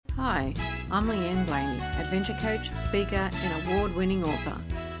Hi, I'm Leanne Blaney, adventure coach, speaker, and award-winning author.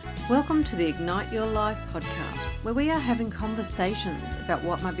 Welcome to the Ignite Your Life podcast, where we are having conversations about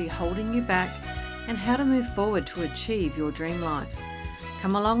what might be holding you back and how to move forward to achieve your dream life.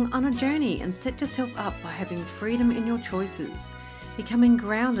 Come along on a journey and set yourself up by having freedom in your choices, becoming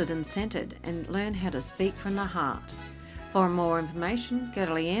grounded and centered, and learn how to speak from the heart. For more information, go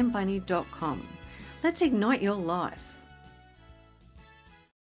to leanneblaney.com. Let's ignite your life.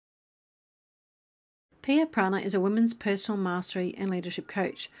 Pia Prana is a women's personal mastery and leadership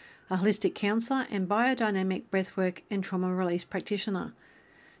coach, a holistic counsellor and biodynamic breathwork and trauma release practitioner.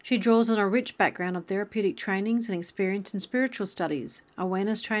 She draws on a rich background of therapeutic trainings and experience in spiritual studies,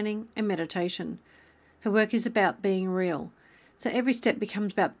 awareness training and meditation. Her work is about being real, so every step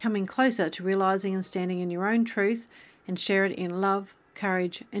becomes about coming closer to realising and standing in your own truth and share it in love,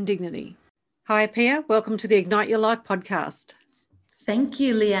 courage and dignity. Hi Pia, welcome to the Ignite Your Life podcast. Thank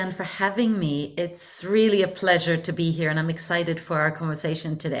you, Leanne, for having me. It's really a pleasure to be here and I'm excited for our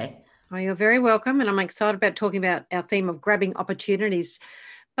conversation today. Well, you're very welcome, and I'm excited about talking about our theme of grabbing opportunities.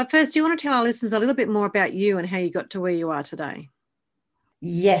 But first, do you want to tell our listeners a little bit more about you and how you got to where you are today?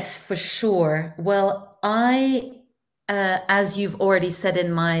 Yes, for sure. Well, as you've already said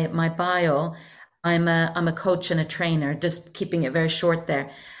in my bio, I'm a coach and a trainer, just keeping it very short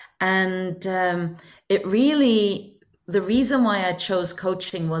there. And the reason why I chose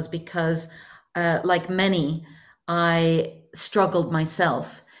coaching was because, like many, I struggled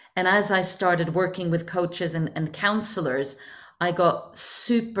myself. And as I started working with coaches and counselors, I got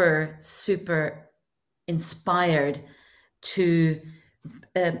super, super inspired to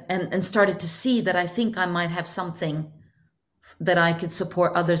and started to see that I think I might have something that I could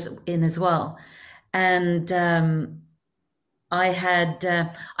support others in as well. And I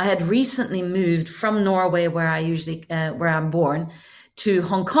had recently moved from Norway, where I'm born, to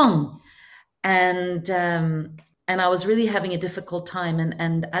Hong Kong, and I was really having a difficult time.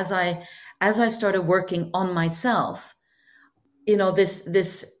 And as I started working on myself, you know,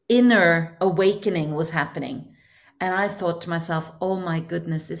 this inner awakening was happening, and I thought to myself, "Oh my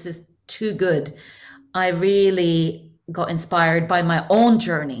goodness, this is too good." I really got inspired by my own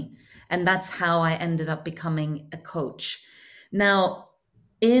journey, and that's how I ended up becoming a coach. Now,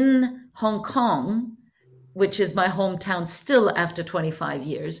 in Hong Kong, which is my hometown still after 25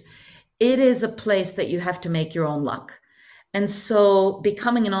 years, it is a place that you have to make your own luck. And so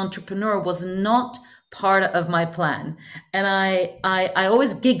becoming an entrepreneur was not part of my plan. And I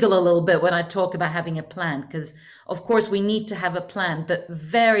always giggle a little bit when I talk about having a plan, because of course we need to have a plan. But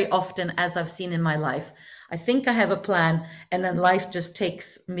very often, as I've seen in my life, I think I have a plan and then life just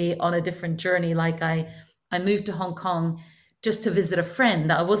takes me on a different journey. Like I moved to Hong Kong just to visit a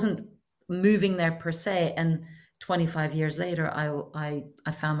friend. I wasn't moving there per se. And 25 years later, I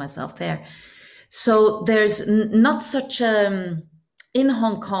found myself there. So there's not such in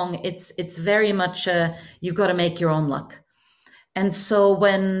Hong Kong, it's very much you've got to make your own luck. And so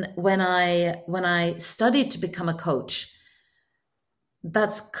when I studied to become a coach,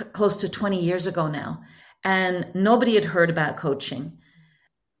 that's close to 20 years ago now, and nobody had heard about coaching.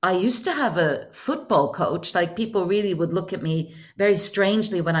 I used to have a football coach. Like, people really would look at me very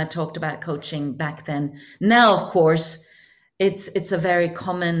strangely when I talked about coaching back then. Now, of course, it's a very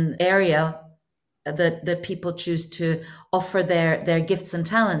common area that people choose to offer their gifts and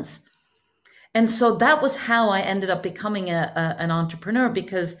talents. And so that was how I ended up becoming an entrepreneur,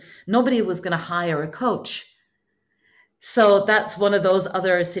 because nobody was going to hire a coach. So that's one of those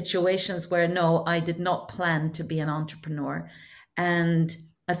other situations where, no, I did not plan to be an entrepreneur. And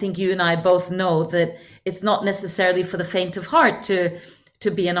I think you and I both know that it's not necessarily for the faint of heart to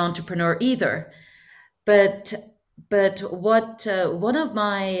be an entrepreneur either. But what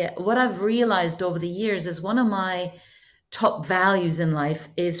I've realized over the years is one of my top values in life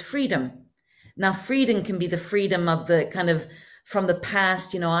is freedom. Now, freedom can be the freedom of the kind of from the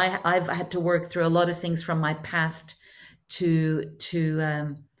past. You know, I've had to work through a lot of things from my past to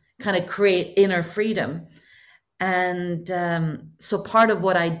kind of create inner freedom. And so part of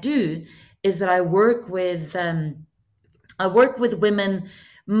what I do is that I work with women,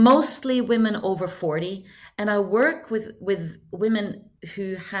 mostly women over 40, and I work with women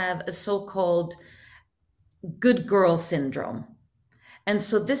who have a so-called good girl syndrome. And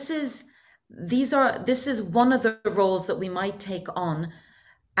so this is one of the roles that we might take on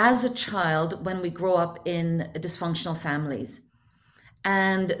as a child when we grow up in dysfunctional families.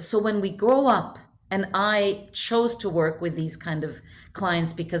 And so when we grow up, and I chose to work with these kind of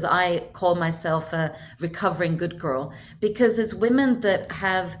clients because I call myself a recovering good girl, because it's women that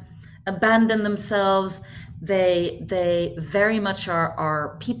have abandoned themselves. They very much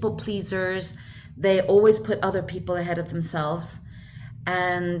are people pleasers. They always put other people ahead of themselves.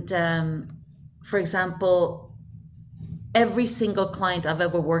 And for example, every single client I've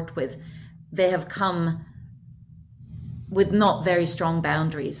ever worked with, they have come with not very strong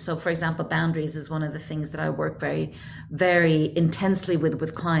boundaries. So, for example, boundaries is one of the things that I work very, very intensely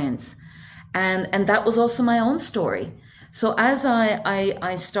with clients, and that was also my own story. So, as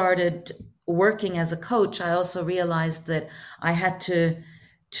I started working as a coach, I also realized that I had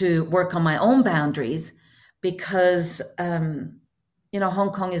to work on my own boundaries because.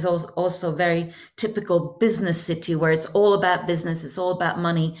 Hong Kong is also a very typical business city where it's all about business, it's all about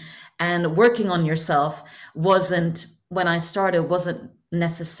money, and working on yourself when I started, wasn't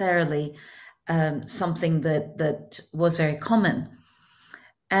necessarily something that was very common.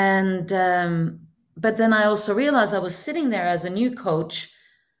 And but then I also realized I was sitting there as a new coach.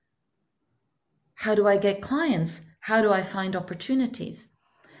 How do I get clients? How do I find opportunities?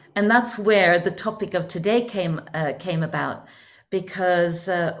 And that's where the topic of today came about. Because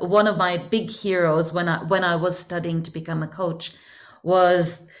one of my big heroes when I was studying to become a coach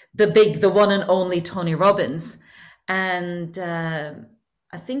was the one and only Tony Robbins. And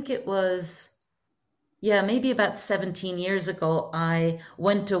I think it was, maybe about 17 years ago, I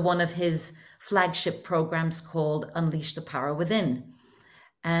went to one of his flagship programs called Unleash the Power Within.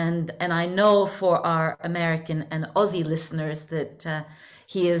 And I know for our American and Aussie listeners that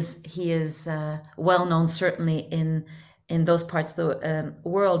he is well known, certainly in those parts of the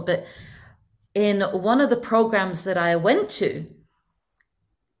world. But in one of the programs that I went to,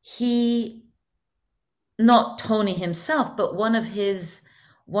 not Tony himself, but one of his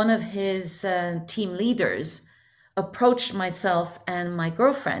team leaders approached myself and my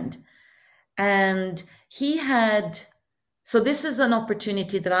girlfriend, and so this is an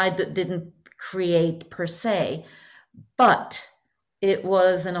opportunity that I didn't create per se, but it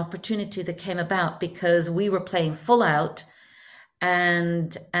was an opportunity that came about because we were playing full out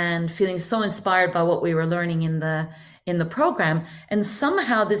and feeling so inspired by what we were learning in the program. And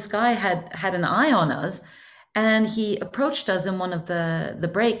somehow this guy had an eye on us, and he approached us in one of the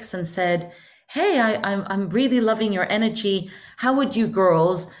breaks and said, "Hey, I'm really loving your energy. How would you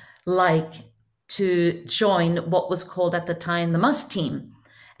girls like to join what was called at the time the Must Team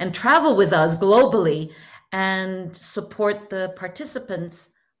and travel with us globally and support the participants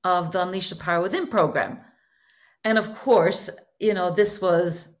of the Unleash the Power Within program?" And of course, this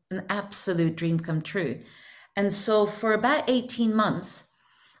was an absolute dream come true. And so for about 18 months,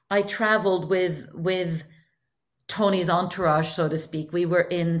 I traveled with Tony's entourage, so to speak. We were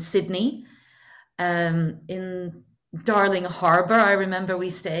in Sydney, in Darling Harbour, I remember we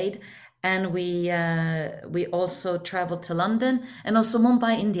stayed. And we also traveled to London and also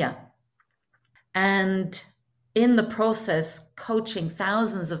Mumbai, India. And in the process, coaching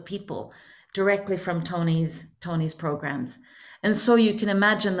thousands of people directly from Tony's programs. And so you can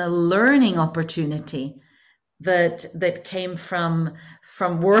imagine the learning opportunity that came from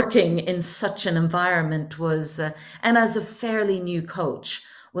working in such an environment was, and as a fairly new coach,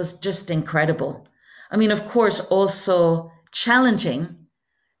 was just incredible. I mean, of course, also challenging,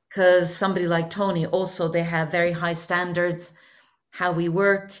 because somebody like Tony, also, they have very high standards, how we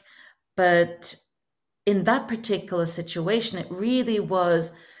work. But in that particular situation, it really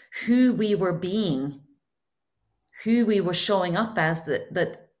was who we were being, who we were showing up as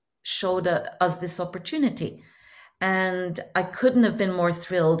that showed us this opportunity. And I couldn't have been more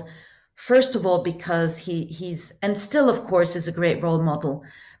thrilled, first of all, because he's, and still, of course, is a great role model.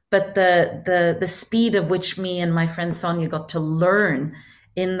 But the speed of which me and my friend Sonia got to learn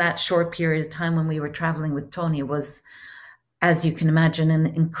in that short period of time when we were traveling with Tony was, as you can imagine, an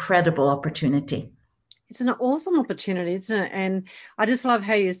incredible opportunity. It's an awesome opportunity, isn't it? And I just love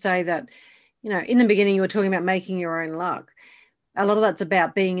how you say that, in the beginning, you were talking about making your own luck. A lot of that's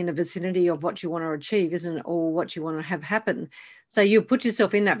about being in the vicinity of what you want to achieve, isn't it? Or what you want to have happen. So you put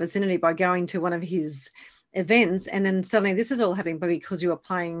yourself in that vicinity by going to one of his events, and then suddenly this is all happening because you are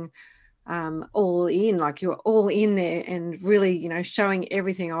playing all in, like you're all in there and really, showing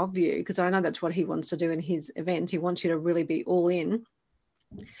everything of you, because I know that's what he wants to do in his event. He wants you to really be all in.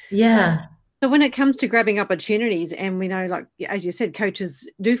 Yeah. So when it comes to grabbing opportunities, and we know, like, as you said, coaches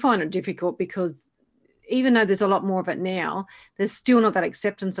do find it difficult because even though there's a lot more of it now, there's still not that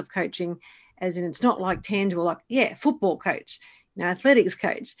acceptance of coaching, as in it's not like tangible, like, football coach, athletics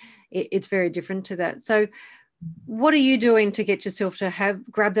coach. It's very different to that. So what are you doing to get yourself to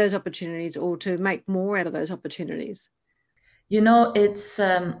grab those opportunities or to make more out of those opportunities? It's,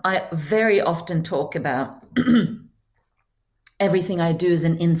 I very often talk about everything I do is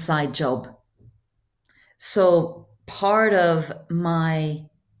an inside job. So part of my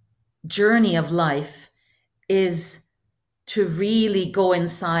journey of life is to really go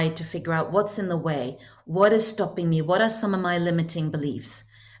inside to figure out what's in the way, what is stopping me, what are some of my limiting beliefs.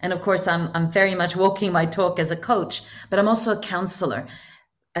 And of course, I'm very much walking my talk as a coach, but I'm also a counselor.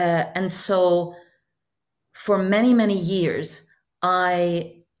 And so for many, many years,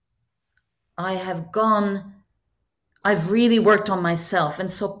 I've really worked on myself. And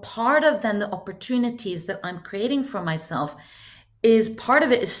so part of then the opportunities that I'm creating for myself is part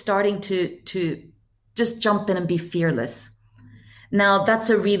of it is starting to just jump in and be fearless. Now, that's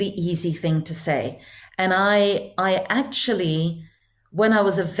a really easy thing to say. And I actually, when I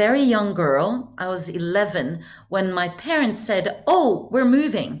was a very young girl, I was 11, when my parents said, "Oh, we're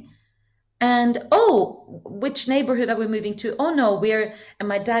moving." And, "Oh, which neighborhood are we moving to?" "Oh, no, and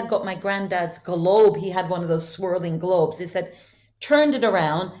my dad got my granddad's globe. He had one of those swirling globes. He said, turned it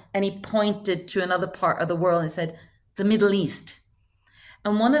around, and he pointed to another part of the world and said, "The Middle East."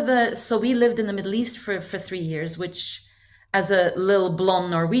 And so we lived in the Middle East for 3 years, which as a little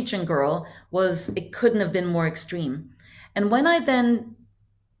blonde Norwegian girl it couldn't have been more extreme. And when I then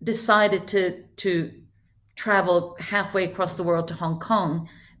decided to travel halfway across the world to Hong Kong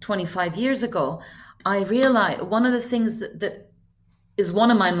 25 years ago, I realized one of the things that is one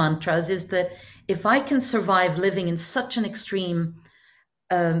of my mantras is that if I can survive living in such an extreme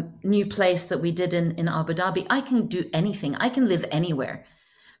new place that we did in Abu Dhabi, I can do anything. I can live anywhere.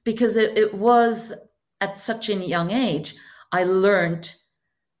 Because it was at such a young age, I learned,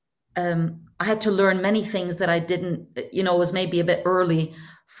 I had to learn many things that I didn't, was maybe a bit early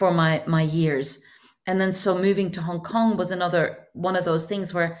for my years. And then so moving to Hong Kong was another one of those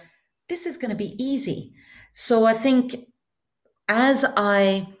things where this is going to be easy. So I think as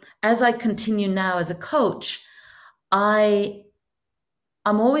I continue now as a coach, I'm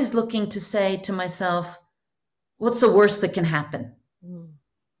always looking to say to myself, what's the worst that can happen?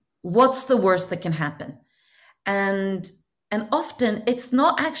 What's the worst that can happen? And often it's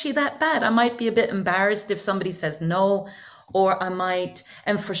not actually that bad. I might be a bit embarrassed if somebody says no, or I might,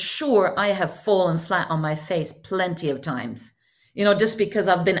 and for sure I have fallen flat on my face plenty of times. Just because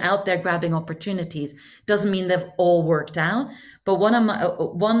I've been out there grabbing opportunities doesn't mean they've all worked out. But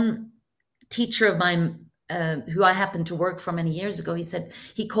one teacher of mine, who I happened to work for many years ago,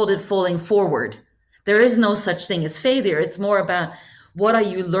 he called it falling forward. There is no such thing as failure. It's more about what are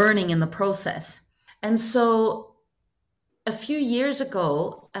you learning in the process? And so a few years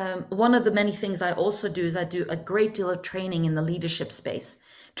ago, one of the many things I also do is I do a great deal of training in the leadership space,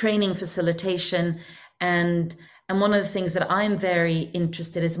 training, facilitation. And one of the things that I'm very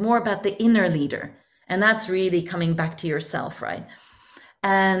interested in is more about the inner leader. And that's really coming back to yourself, right?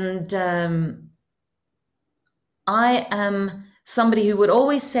 And I am somebody who would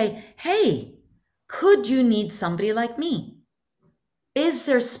always say, hey, could you need somebody like me? Is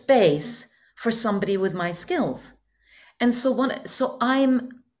there space for somebody with my skills? And so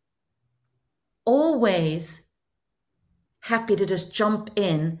I'm always happy to just jump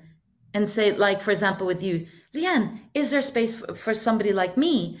in and say, like, for example, with you, Leanne, is there space for somebody like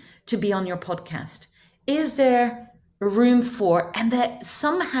me to be on your podcast? Is there room for, and that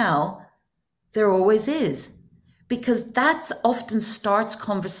somehow there always is, because that often starts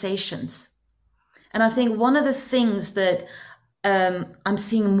conversations. And I think one of the things that I'm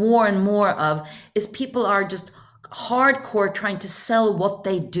seeing more and more of is people are just hardcore trying to sell what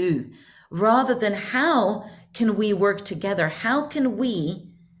they do rather than how can we work together? How can we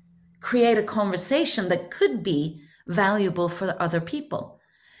create a conversation that could be valuable for other people?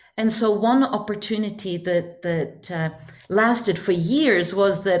 And so one opportunity that lasted for years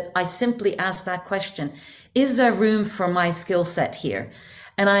was that I simply asked that question, is there room for my skill set here?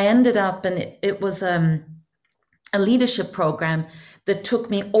 And I ended up, and it was a leadership program that took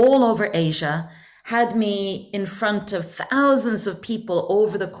me all over Asia, had me in front of thousands of people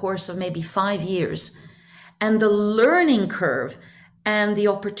over the course of maybe 5 years. And the learning curve and the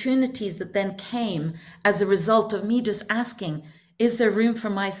opportunities that then came as a result of me just asking, is there room for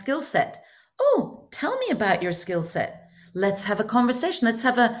my skill set? Oh, tell me about your skill set. Let's have a conversation. Let's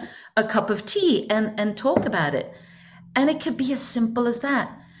have a cup of tea and talk about it. And it could be as simple as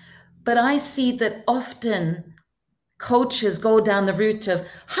that. But I see that often coaches go down the route of,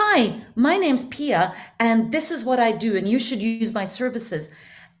 hi, my name's Pia, and this is what I do, and you should use my services.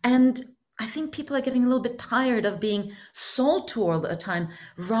 And I think people are getting a little bit tired of being sold to all the time,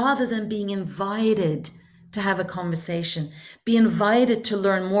 rather than being invited to have a conversation, be invited to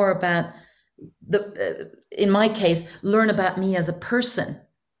learn more about in my case, learn about me as a person.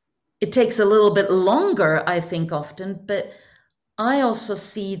 It takes a little bit longer, I think, often, but I also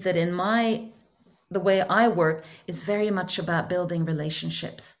see that in my the way I work is very much about building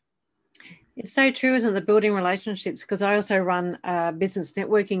relationships. It's so true, isn't it, the building relationships? Because I also run a business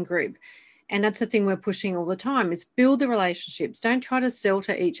networking group, and that's the thing we're pushing all the time is build the relationships. Don't try to sell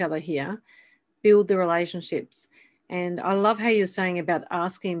to each other here. Build the relationships. And I love how you're saying about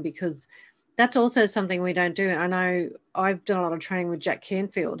asking, because that's also something we don't do. I know I've done a lot of training with Jack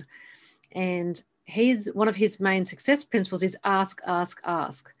Canfield, and one of his main success principles is ask, ask,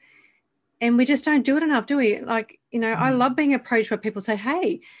 ask. And we just don't do it enough, do we? Like, I love being approached where people say,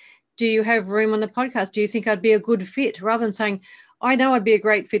 hey, do you have room on the podcast? Do you think I'd be a good fit? Rather than saying, I know I'd be a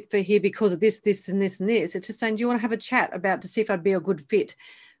great fit for here because of this, this, and this, and this. It's just saying, do you want to have a chat about to see if I'd be a good fit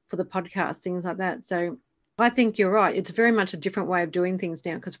for the podcast, things like that. So I think you're right. It's very much a different way of doing things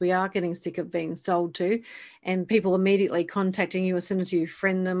now, because we are getting sick of being sold to and people immediately contacting you as soon as you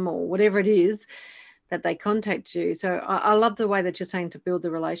friend them or whatever it is that they contact you. So I love the way that you're saying to build the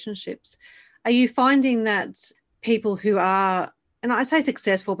relationships. Are you finding that people who are, and I say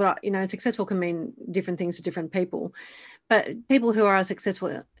successful, but successful can mean different things to different people, but people who are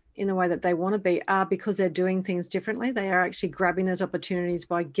successful in the way that they want to be are because they're doing things differently. They are actually grabbing those opportunities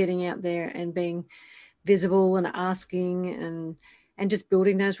by getting out there and being visible and asking and just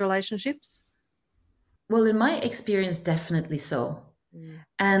building those relationships? Well, in my experience, definitely so.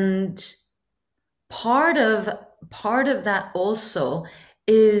 And part of that also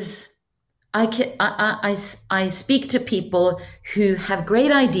is I speak to people who have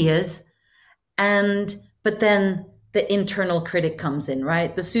great ideas, but then the internal critic comes in,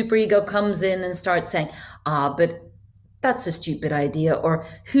 right? The superego comes in and starts saying, but that's a stupid idea, or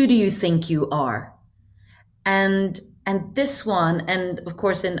who do you think you are? And this one, and of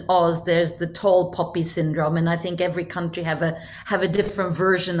course in Oz, there's the tall poppy syndrome, and I think every country have a different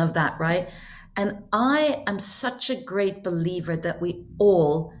version of that, right? And I am such a great believer that we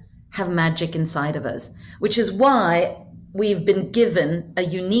all have magic inside of us, which is why we've been given a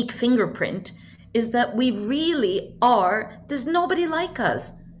unique fingerprint, is that we really are, there's nobody like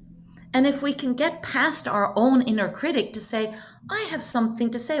us. And if we can get past our own inner critic to say, I have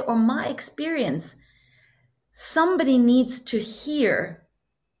something to say, or my experience, somebody needs to hear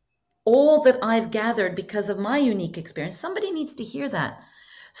all that I've gathered because of my unique experience. Somebody needs to hear that.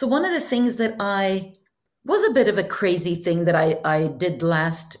 So one of the things that was a bit of a crazy thing that I did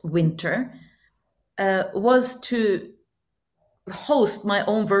last winter was to host my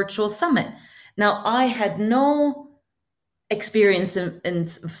own virtual summit. Now, I had no experience in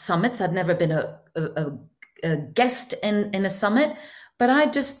summits. I'd never been a guest in a summit, but I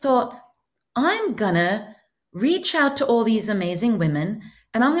just thought, I'm gonna reach out to all these amazing women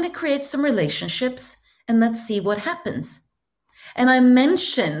and I'm gonna create some relationships and let's see what happens. And I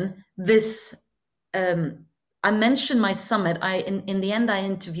mention this, I mentioned my summit. In the end, I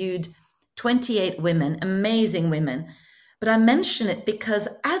interviewed 28 women, amazing women, but I mention it because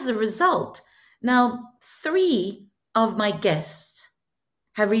as a result, now 3 of my guests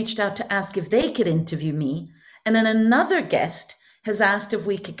have reached out to ask if they could interview me. And then another guest has asked if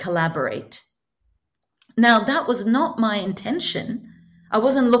we could collaborate. Now, that was not my intention. I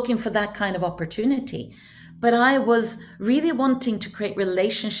wasn't looking for that kind of opportunity, but I was really wanting to create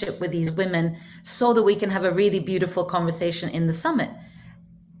relationship with these women so that we can have a really beautiful conversation in the summit.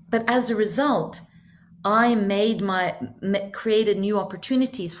 But as a result, I created new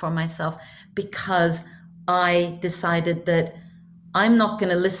opportunities for myself because I decided that I'm not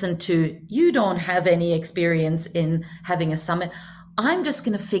going to listen to, you don't have any experience in having a summit. I'm just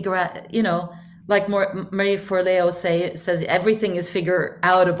going to figure out, like Marie Forleo says, everything is figure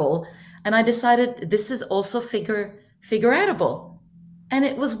outable. And I decided this is also figure outable. And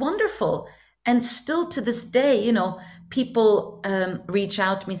it was wonderful. And still to this day, people reach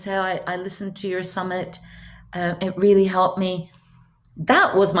out to me, say, I listened to your summit. It really helped me.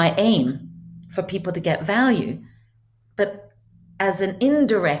 That was my aim, for people to get value. But as an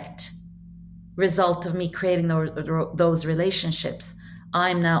indirect result of me creating those relationships,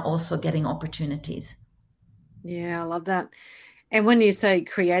 I'm now also getting opportunities. Yeah, I love that. And when you say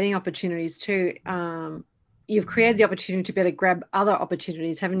creating opportunities too, you've created the opportunity to better grab other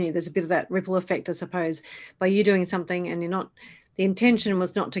opportunities, haven't you? There's a bit of that ripple effect, I suppose, by you doing something and the intention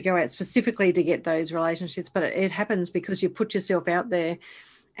was not to go out specifically to get those relationships, but it happens because you put yourself out there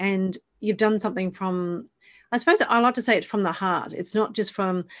and you've done something from, I suppose I like to say it's from the heart. It's not just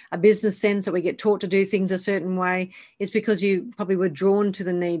from a business sense that we get taught to do things a certain way. It's because you probably were drawn to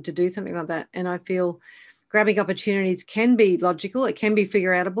the need to do something like that. And I feel grabbing opportunities can be logical, it can be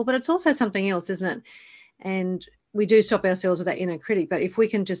figure outable, but it's also something else, isn't it? And we do stop ourselves with that inner critic. But if we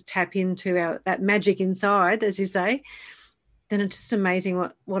can just tap into that magic inside, as you say, then it's just amazing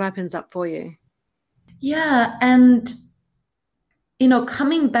what opens up for you. Yeah, and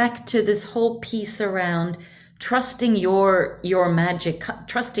coming back to this whole piece around trusting your magic,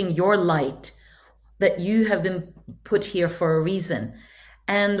 trusting your light, that you have been put here for a reason.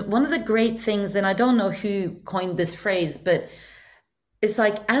 And one of the great things, and I don't know who coined this phrase, but it's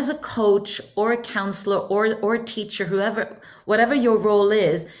like, as a coach or a counselor or a teacher, whoever, whatever your role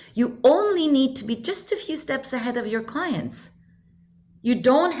is, you only need to be just a few steps ahead of your clients. You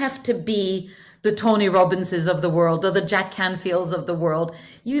don't have to be the Tony Robbinses of the world or the Jack Canfields of the world.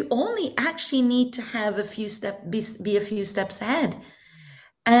 You only actually need to have be a few steps ahead.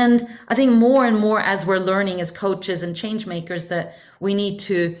 And I think more and more, as we're learning as coaches and change makers, that we need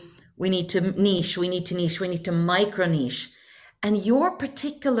to niche, we need to micro niche. And your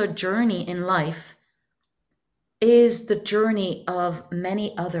particular journey in life is the journey of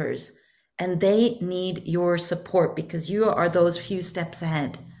many others, and they need your support because you are those few steps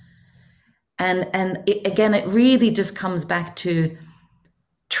ahead. And again, it really just comes back to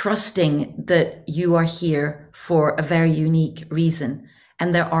trusting that you are here for a very unique reason.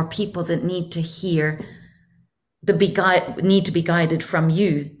 And there are people that need to hear need to be guided from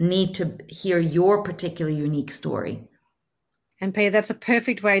you, need to hear your particular unique story. And Pia, that's a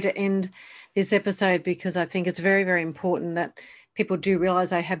perfect way to end this episode, because I think it's very, very important that people do realise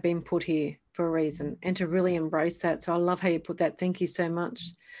they have been put here for a reason and to really embrace that. So I love how you put that. Thank you so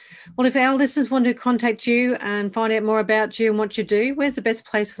much. Well, if our listeners want to contact you and find out more about you and what you do, where's the best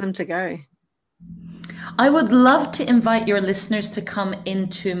place for them to go? I would love to invite your listeners to come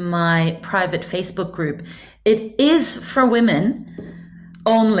into my private Facebook group. It is for women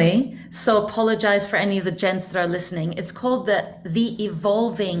only, so apologize for any of the gents that are listening. It's called the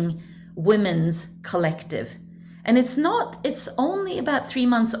Evolving Women's Collective. And it's only about 3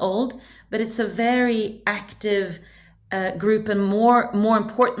 months old, but it's a very active group. And more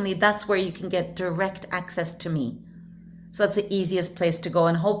importantly, that's where you can get direct access to me. So that's the easiest place to go.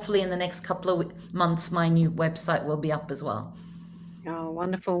 And hopefully in the next couple of months, my new website will be up as well. Oh,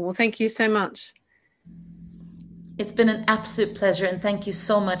 wonderful. Well, thank you so much. It's been an absolute pleasure. And thank you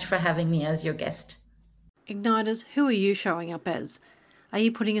so much for having me as your guest. Igniters, who are you showing up as? Are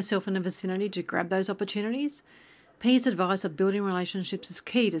you putting yourself in a vicinity to grab those opportunities? Pia's advice of building relationships is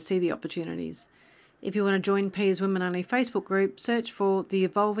key to see the opportunities. If you want to join Pia's Women Only Facebook group, search for the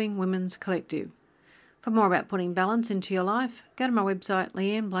Evolving Women's Collective. For more about putting balance into your life, go to my website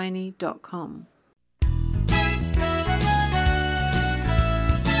leanneblaney.com.